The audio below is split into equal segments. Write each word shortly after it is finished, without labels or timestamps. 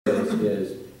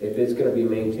is if it's going to be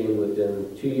maintained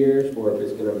within 2 years or if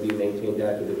it's going to be maintained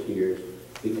after the 2 years.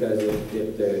 Because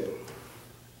if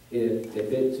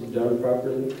it's done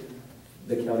properly,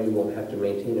 the county won't have to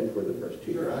maintain it for the first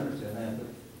 2 years. Sure, I understand that, but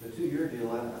the 2-year deal,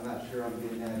 I'm not sure I'm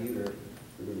getting that either.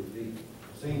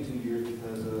 Saying 2 years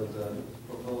because of the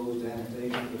proposed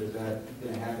annexation, but is that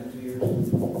going to happen 2 years?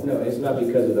 No, it's not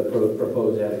because of the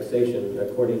proposed annexation.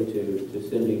 According to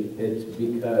Cindy, it's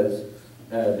because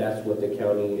that's what the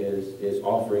county is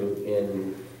offering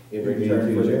in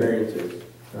return for the variances.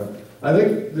 I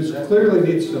think this clearly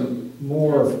needs some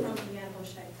more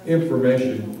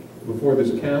information before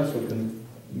this council can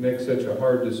make such a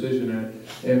hard decision.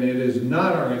 And it is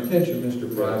not our intention,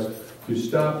 Mr. Price, to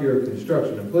stop your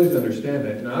construction. And please understand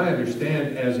that. Now, I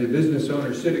understand as a business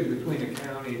owner sitting between a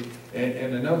county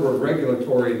and a number of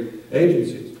regulatory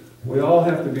agencies, we all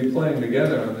have to be playing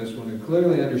together on this one and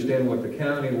clearly understand what the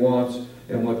county wants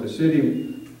and what the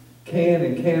city can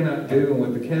and cannot do, and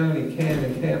what the county can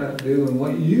and cannot do, and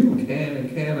what you can and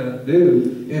cannot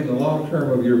do in the long term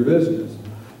of your business.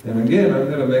 And again, I'm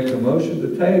going to make a motion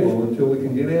to table until we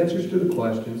can get answers to the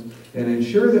questions and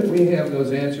ensure that we have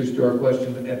those answers to our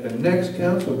questions at the next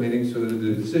council meeting so that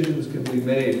the decisions can be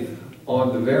made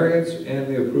on the variance and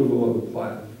the approval of the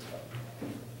plat.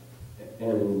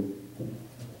 And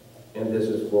this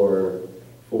is for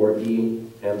 4E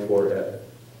and 4F.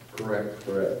 Correct.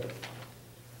 Correct.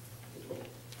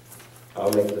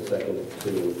 I'll make the second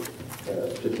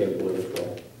to table it as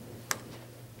well.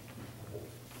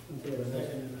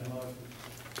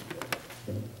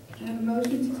 I have a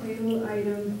motion to table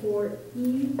item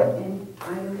 4E and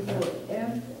item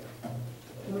 4F.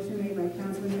 Motion made by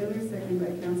Councilman Miller, second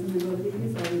by Councilman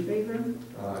Rodriguez. All in favor?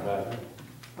 Aye.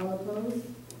 All opposed?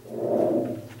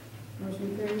 Motion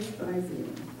carries 5-0.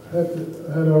 I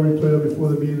had already told you before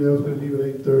the meeting that I was going to leave at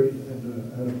 8:30, and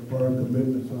I had a prior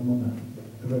commitment, so I'm on that,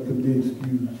 if I could be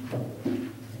excused.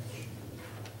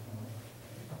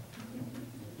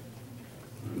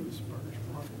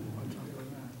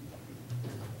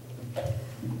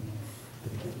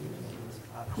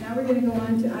 Now we're going to go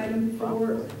on to item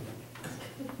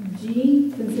 4G,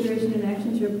 consideration and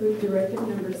action to approve directive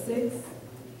number 6.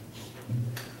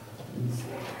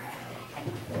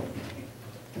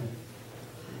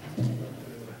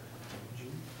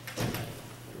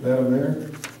 Madam Mayor,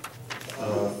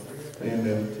 in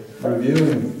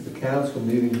reviewing the council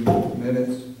meeting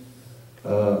minutes,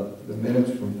 the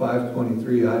minutes from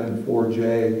 5/23, item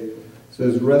 4J,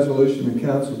 says resolution and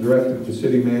council directive to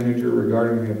city manager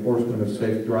regarding the enforcement of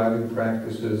safe driving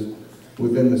practices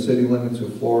within the city limits of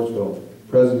Floresville.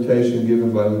 Presentation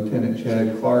given by Lieutenant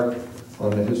Chad Clark on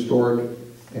the historic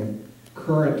and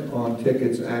current on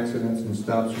tickets, accidents, and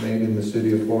stops made in the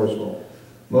city of Floresville.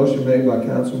 Motion made by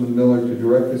Councilman Miller to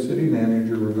direct the city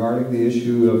manager regarding the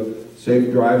issue of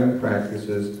safe driving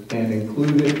practices and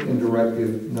include it in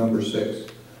directive number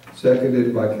 6.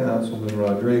 Seconded by Councilman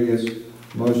Rodriguez.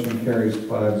 Motion carries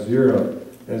 5-0.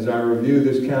 As I review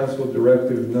this council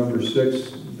directive number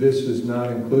 6, this is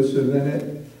not inclusive in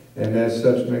it, and as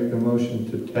such make the motion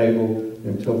to table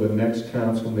until the next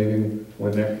council meeting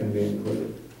when that can be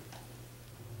included.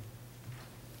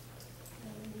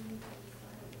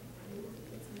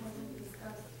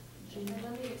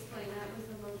 Let me explain. That was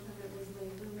the motion that was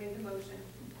made. We made the motion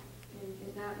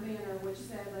in that manner, which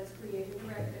said, let's create a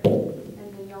directive. And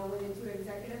then y'all went into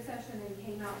executive session and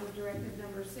came out with directive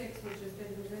number 6, which has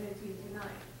been presented to you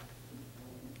tonight.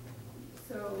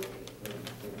 So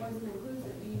it wasn't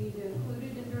inclusive. Do you need to include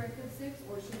it in directive 6,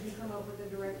 or should you come up with a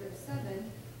directive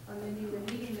 7, amending the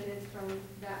meeting minutes from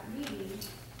that meeting?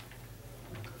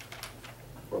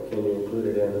 Or can you include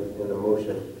it in the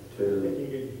motion to? I think you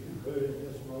could include it in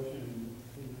this motion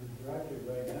in the directive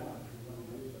right now, if you want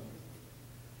to do so.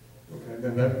 Okay,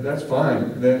 then that's fine.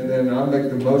 Then I'll make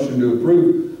the motion to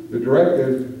approve the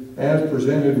directive as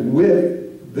presented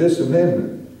with this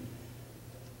amendment.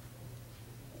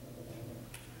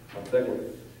 I'll second.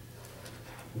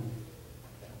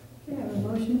 Okay, I have a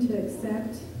motion to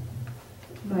accept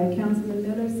by Councilman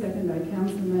Miller, second by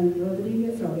Councilman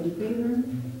Rodriguez. All in favor?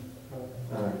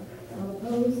 Aye. All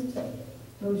opposed?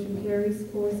 Motion carries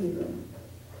 4-0.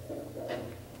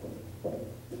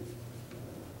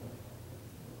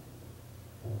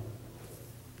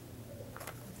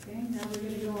 Okay, now we're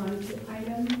going to go on to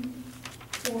item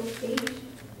 4H.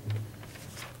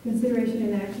 Consideration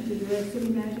and action to direct city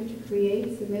manager to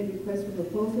create, submit requests for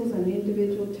proposals on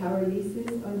individual tower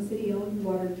leases on city-owned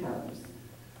water towers.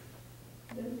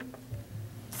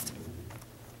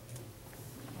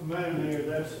 Madam Mayor,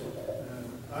 that's an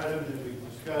item that we've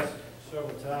discussed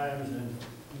several times, and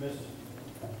Ms.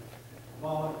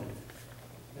 Vaughn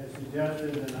has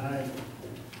suggested, and I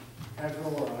echo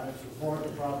or I support the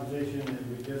proposition that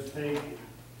we just take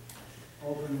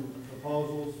open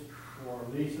proposals for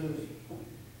leases,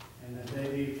 and that they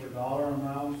be for dollar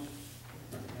amounts,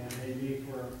 and they be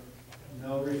for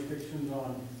no restrictions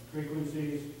on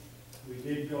frequencies. We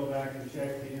did go back and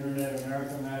check the Internet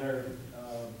America matter.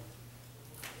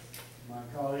 My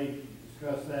colleague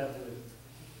discussed that with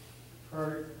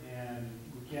Kurt, and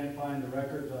we can't find the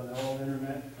records on the old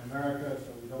Internet America,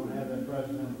 so we don't have that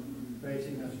precedent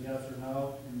facing us, yes or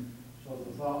no. So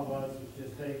the thought was to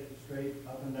just take straight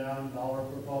up and down dollar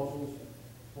proposals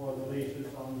for the leases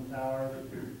on the tower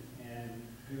and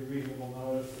do reasonable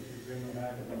notice, we could bring them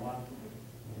back in a month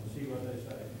and see what they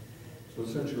say. So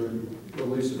essentially,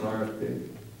 release an RFP.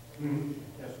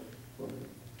 Yes, sir.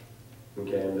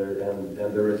 Okay, and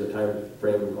there is a time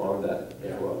frame on that Yeah,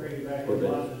 as we'll well. bring it back For in a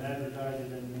bids. month and advertise it in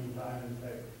the meantime in the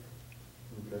paper.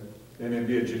 Okay. And it'd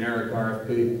be a generic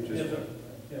RFP? Yes, sir.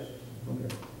 Yes, sir.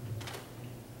 Okay.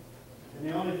 And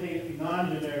the only thing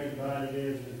non-generic about it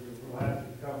is we'll have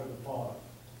to cover the pause.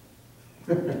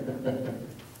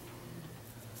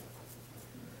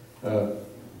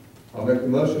 I'll make the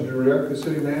motion to direct the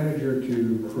city manager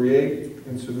to create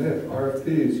and submit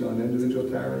RFPs on individual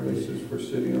tower leases for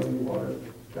city-owned water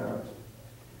towers.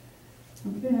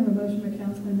 Okay, I have a motion by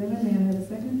Councilman Miller, may I have a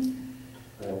second?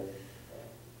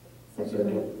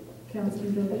 Second by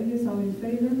Councilman Rodriguez, all in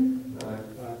favor? Aye.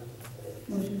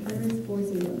 Motion carries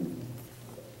 4-0.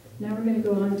 Now we're going to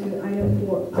go on to item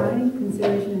 4I,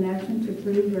 consideration and action to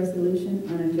approve resolution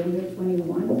on agenda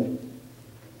 21.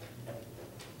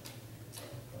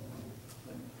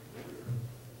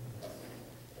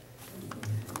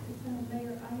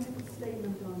 Mayor, I have a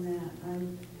statement on that. I have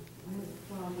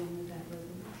a problem with that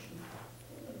resolution.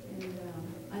 And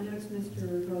I noticed Mr.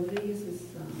 Rodriguez's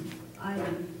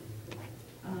item,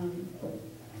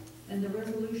 and the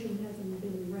resolution hasn't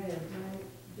been read, right?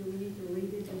 Do we need to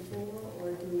read it before,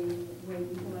 or do we wait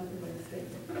until after the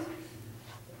statement?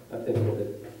 I think that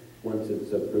once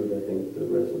it's approved, I think the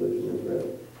resolution is read.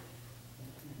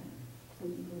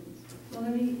 Well,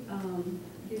 let me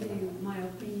give you my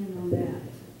opinion on that.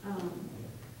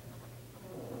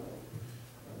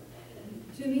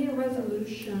 To me, a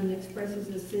resolution expresses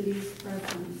the city's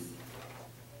preference,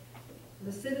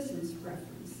 the citizens' preference.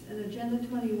 And Agenda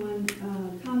 21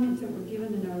 comments that were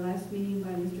given in our last meeting by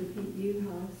Mr. Pete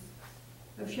Uhaus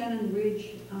of Shannon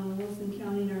Ridge, Wilson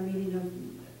County, in our meeting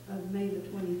of May the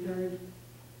 23rd,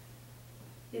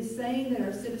 is saying that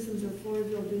our citizens of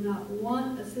Floresville do not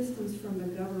want assistance from the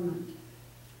government.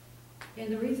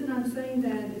 And the reason I'm saying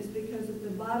that is because at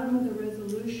the bottom of the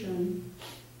resolution,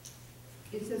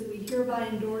 it says, we hereby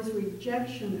endorse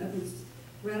rejection of its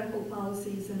radical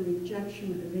policies and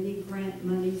rejection of any grant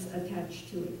monies attached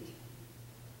to it.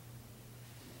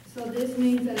 So this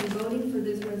means that in voting for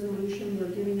this resolution,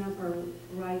 we're giving up our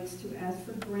rights to ask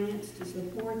for grants to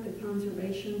support the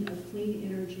conservation of clean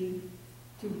energy,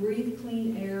 to breathe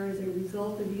clean air as a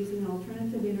result of using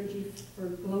alternative energy for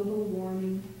global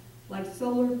warming, like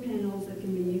solar panels that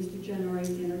can be used to generate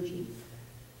energy.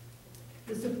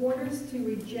 The supporters to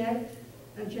reject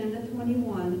Agenda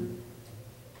 21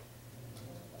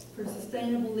 for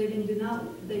sustainable living do not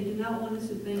want us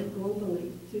to think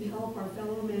globally, to help our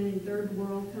fellow men in third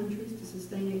world countries to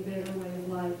sustain a better way of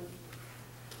life.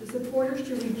 The supporters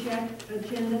to reject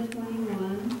Agenda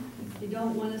 21, they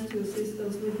don't want us to assist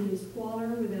those living in squalor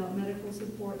without medical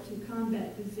support, to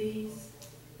combat disease,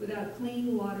 without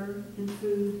clean water and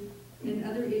food, and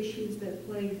other issues that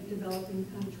plague developing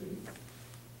countries.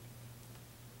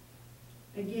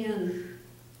 Again,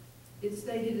 it's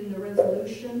stated in the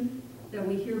resolution that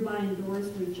we hereby endorse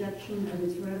rejection of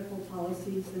its radical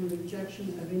policies and rejection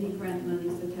of any grant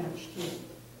monies attached to it.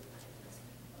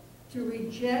 To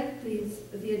reject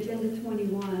the Agenda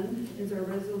 21, as our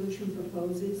resolution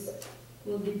proposes,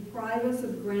 will deprive us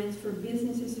of grants for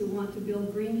businesses who want to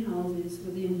build greenhouses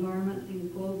with the environment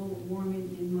and global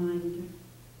warming in mind.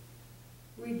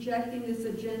 Rejecting this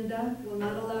agenda will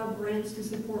not allow grants to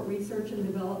support research and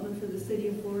development for the city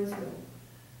of Floresville,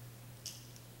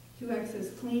 to access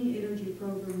clean energy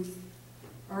programs,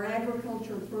 or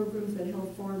agricultural programs that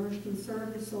help farmers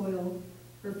conserve the soil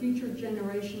for future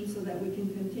generations so that we can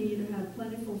continue to have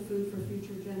plentiful food for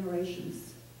future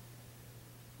generations.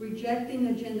 Rejecting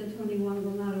Agenda 21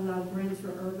 will not allow grants for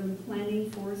urban planning,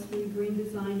 forestry, green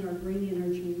design, or green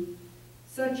energy,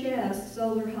 such as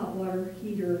solar hot water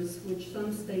heaters, which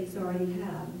some states already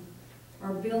have,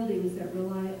 or buildings that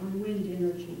rely on wind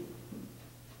energy.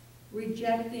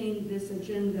 Rejecting this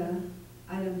agenda,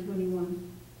 item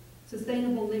 21.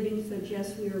 Sustainable living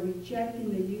suggests we are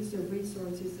rejecting the use of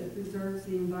resources that preserves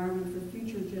the environment for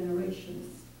future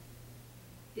generations.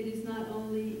 It is not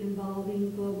only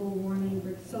involving global warming,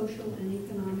 but social and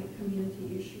economic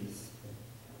community issues.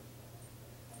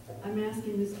 I'm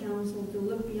asking this council to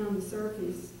look beyond the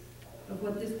surface of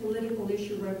what this political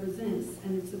issue represents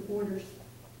and its supporters.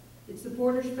 Its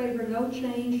supporters favor no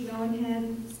change, no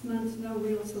enhancements, no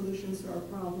real solutions to our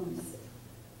problems.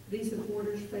 These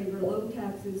supporters favor low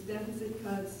taxes, deficit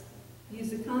cuts,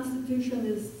 use the Constitution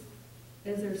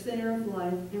as their center of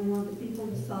life, and want the people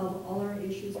to solve all our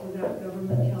issues without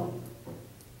government help.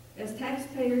 As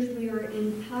taxpayers, we are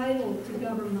entitled to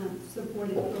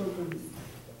government-supported programs.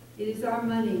 It is our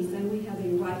monies, and we have a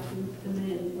right to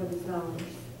demand what is ours.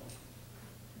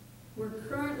 We're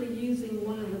currently using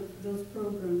one of those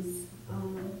programs.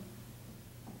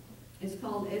 It's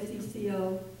called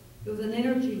SECO. It was an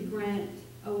energy grant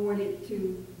awarded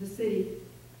to the city,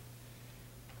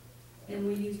 and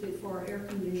we used it for our air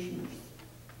conditioners.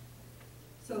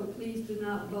 So please do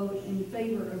not vote in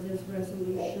favor of this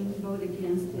resolution. Vote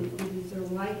against it. It is the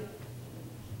right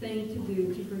thing to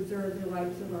do to preserve the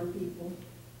rights of our people.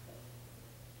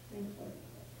 Thank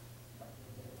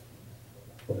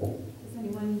you. Does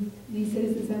anyone, any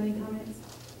citizens have any comments?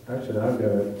 Actually, I've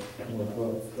got more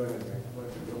thoughts. Go ahead, Mayor.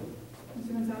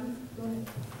 Mr. Gonzalez, go ahead.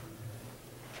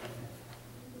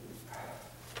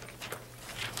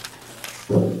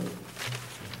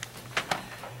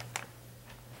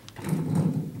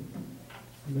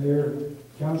 Mayor,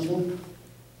 council,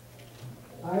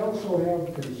 I also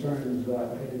have concerns,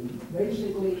 and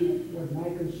basically what my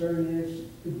concern is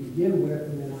to begin with,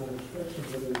 and then I'll express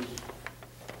it,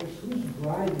 is who's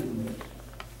driving this?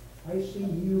 I see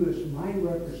you as my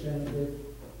representative,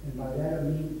 and by that I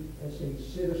mean as a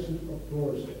citizen of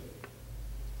Floresville.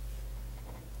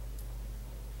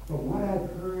 From what I've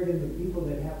heard and the people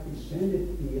that have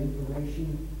presented the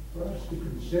information for us to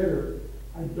consider,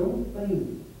 I don't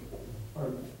think our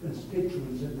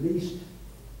constituents, at least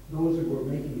those that were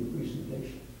making the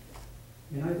presentation.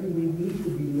 And I think we need to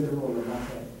be literal about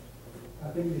that. I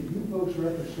think that you folks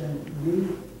represent me,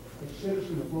 a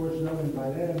citizen of Floresville, and by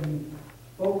that I mean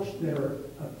folks that are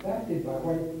affected by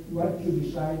what you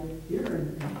decide here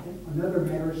and other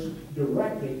matters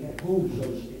directly at home, so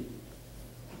to speak.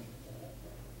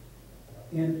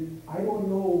 And I don't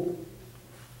know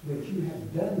that you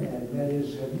have done that, and that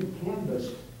is, have you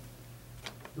canvassed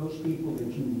those people that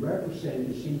you represent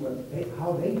to see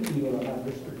how they feel about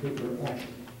this particular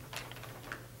action?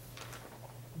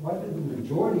 What did the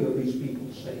majority of these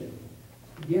people say?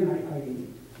 Again,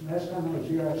 last time I was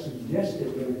here, I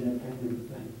suggested doing that kind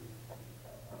of thing.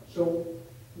 So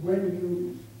when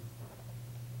you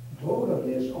vote on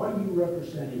this, are you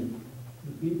representing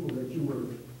the people that you were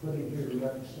put in here to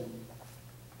represent?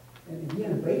 And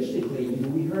again, basically,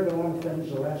 we heard a lot of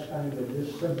things the last time that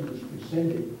this subject was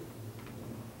presented.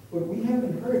 But we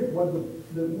haven't heard what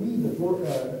the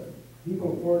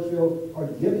people of Floresville are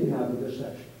giving out of this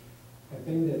section. I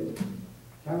think that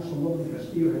Councilwoman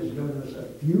Castillo has given us a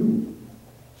few.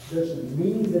 Doesn't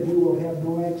mean that we will have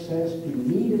no access to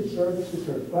needed services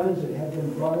or funds that have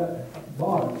been bought by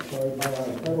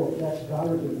our federal tax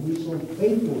dollars that we so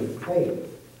faithfully pay.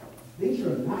 These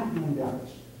are not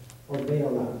handouts or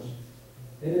bailouts.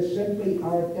 It is simply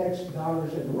our tax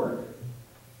dollars at work.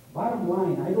 Bottom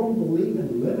line, I don't believe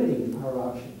in limiting our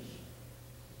options.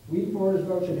 We,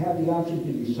 Floresville, should have the option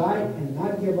to decide and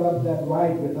not give up that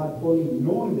right without fully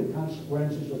knowing the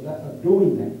consequences of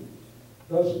doing that.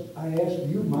 Thus, I ask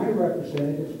you, my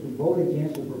representatives, to vote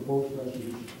against the proposed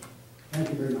resolution. Thank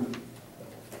you very much.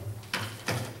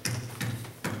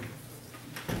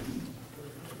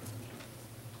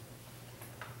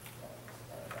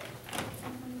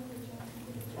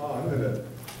 I'm going to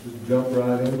just jump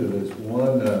right into this.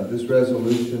 One, this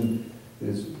resolution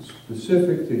is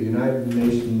specific to United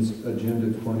Nations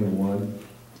Agenda 21.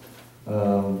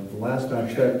 Last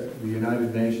I checked, the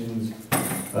United Nations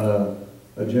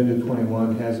Agenda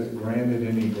 21 hasn't granted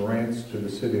any grants to the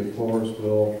city of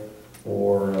Floresville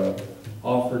or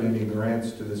offered any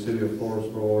grants to the city of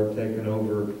Floresville or taken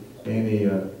over any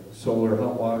solar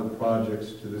hot water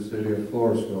projects to the city of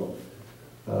Floresville.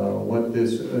 What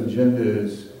this agenda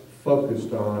is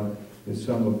focused on is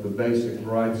some of the basic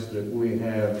rights that we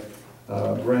have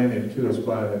granted to us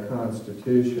by the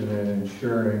Constitution and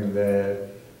ensuring that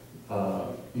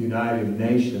United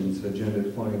Nations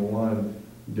Agenda 21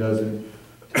 doesn't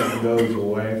take those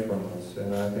away from us.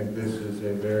 And I think this is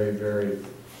a very, very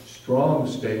strong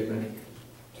statement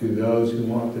to those who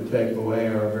want to take away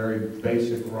our very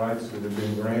basic rights that have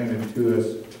been granted to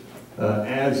us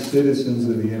as citizens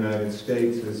of the United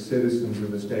States, as citizens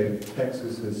of the state of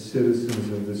Texas, as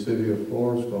citizens of the city of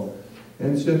Floresville,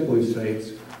 and simply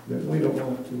states that we don't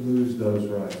want to lose those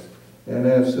rights. And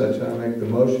as such, I make the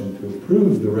motion to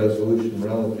approve the resolution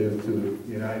relative to the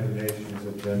United Nations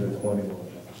Agenda 21.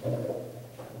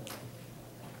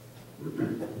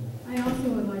 I also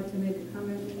would like to make a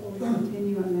comment before we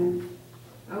continue on that.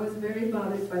 I was very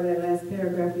bothered by that last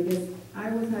paragraph because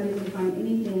I was not able to find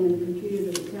anything on the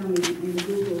computer that would tell me in the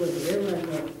Google or wherever I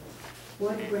go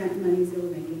what grant monies they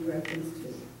were making reference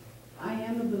to. I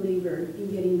am a believer in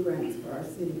getting grants for our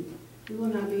city. We will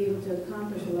not be able to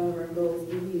accomplish a lot of our goals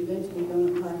if we eventually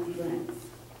don't apply for grants.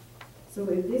 So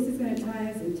if this is going to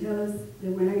tie us and tell us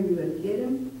that we're not going to be able to get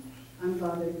them, I'm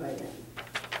bothered by that.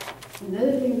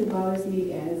 Another thing that bothers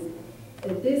me is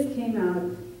that this came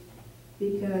out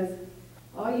because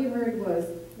all you heard was,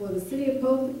 well, the city of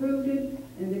Polk approved it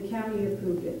and the county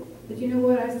approved it. But you know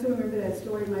what? I still remember that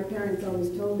story my parents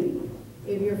always told me.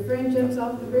 If your friend jumps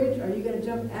off the bridge, are you going to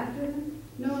jump after them?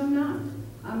 No, I'm not.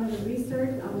 I'm going to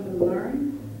research, I'm going to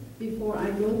learn before I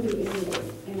go through any of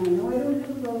this. And I know I don't have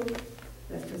a vote.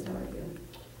 That's just how I feel.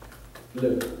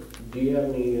 Luke, do you have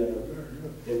any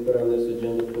input on this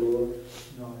agenda 21?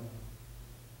 No.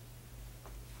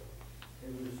 It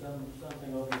was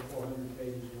something over 400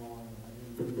 pages long.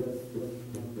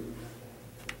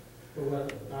 But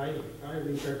what I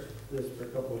researched this for a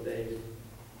couple of days,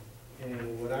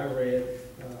 and what I read,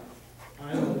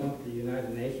 I don't want the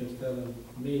United Nations telling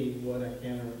me what I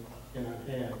can or cannot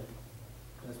have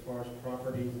as far as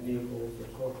properties, vehicles, or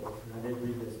so forth. And I did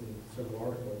read this in several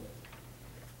articles.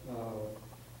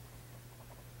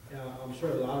 I'm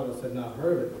sure a lot of us have not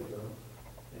heard of it before,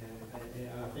 and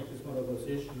I think it's one of those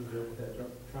issues that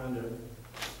are trying to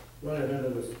run it under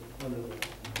the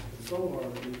sonar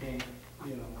that we can't,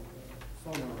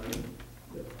 sonar rate,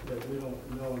 that we don't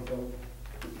know until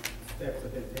steps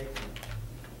have been taken.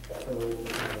 So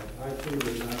I too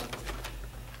did not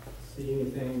see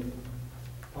anything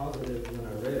positive when I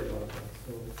read about that.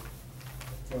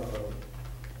 So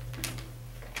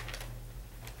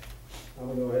I'm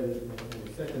gonna go ahead and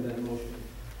second that motion.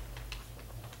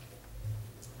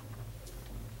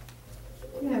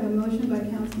 We have a motion by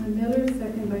Councilman Miller,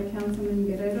 second by Councilman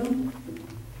Guerrero.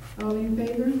 All in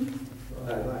favor?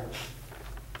 Aye.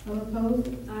 All opposed?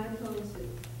 I oppose it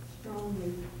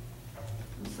strongly.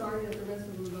 I'm sorry that the rest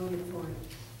of them voted for it.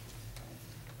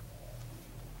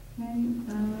 Okay,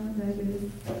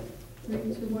 that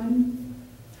is 3-1.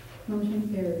 Motion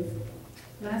carries.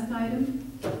 Last item,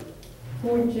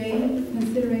 4J,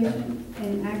 consideration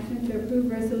and action to approve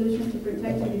resolution to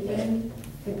protect and defend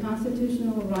the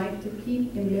constitutional right to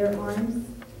keep and bear arms.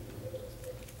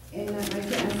 And I'd like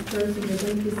to ask first if there's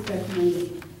any discussion on this.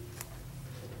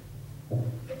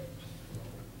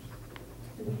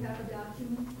 Do we have a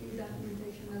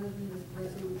documentation other than this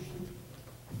resolution?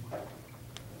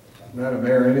 Madam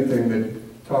Mayor, anything that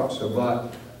talks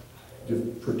about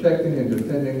protecting and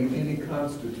defending any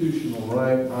constitutional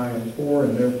right, I am for,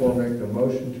 and therefore make the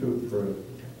motion to approve.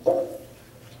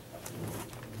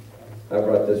 I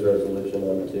brought this resolution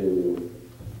on to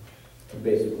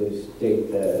basically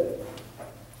state that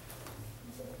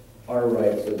our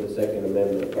rights of the Second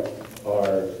Amendment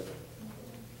are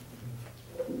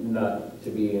not to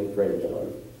be infringed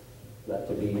on, not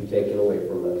to be taken away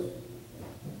from us.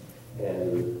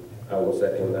 And I will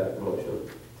second that motion.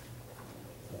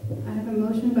 I have a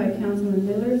motion by Councilman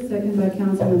Miller, second by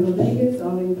Councilman Rodriguez.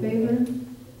 All in favor?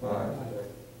 Aye.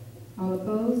 All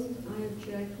opposed? I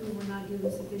object. We were not given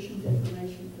sufficient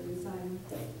information for this item.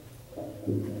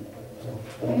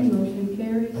 Okay, motion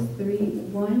carries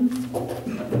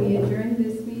 3-1. We adjourn